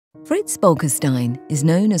Frits Bolkestein is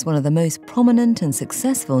known as one of the most prominent and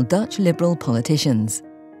successful Dutch liberal politicians.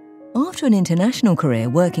 After an international career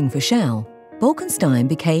working for Shell, Bolkestein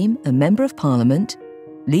became a Member of Parliament,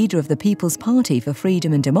 leader of the People's Party for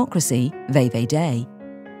Freedom and Democracy, VVD,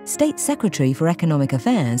 State Secretary for Economic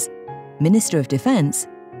Affairs, Minister of Defence,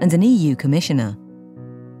 and an EU Commissioner.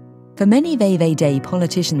 For many VVD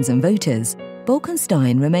politicians and voters,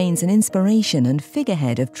 Bolkestein remains an inspiration and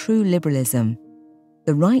figurehead of true liberalism.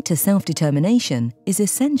 The right to self-determination is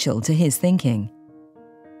essential to his thinking.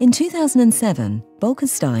 In 2007,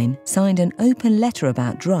 Bolkestein signed an open letter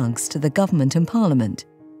about drugs to the government and parliament.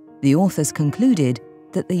 The authors concluded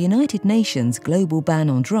that the United Nations global ban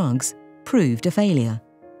on drugs proved a failure.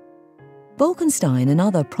 Bolkestein and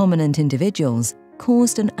other prominent individuals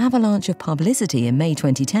caused an avalanche of publicity in May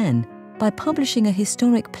 2010 by publishing a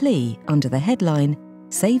historic plea under the headline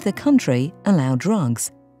 "Save the Country, Allow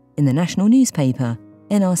Drugs" in the national newspaper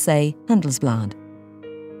NRC Handelsblad.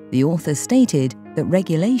 The authors stated that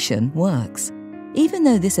regulation works. Even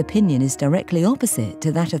though this opinion is directly opposite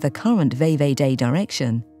to that of the current VVD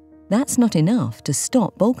direction, that's not enough to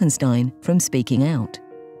stop Bolkestein from speaking out.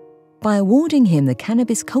 By awarding him the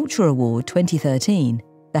Cannabis Culture Award 2013,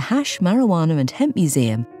 the Hash, Marijuana and Hemp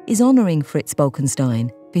Museum is honouring Frits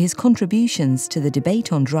Bolkestein for his contributions to the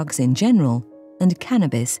debate on drugs in general and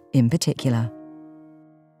cannabis in particular.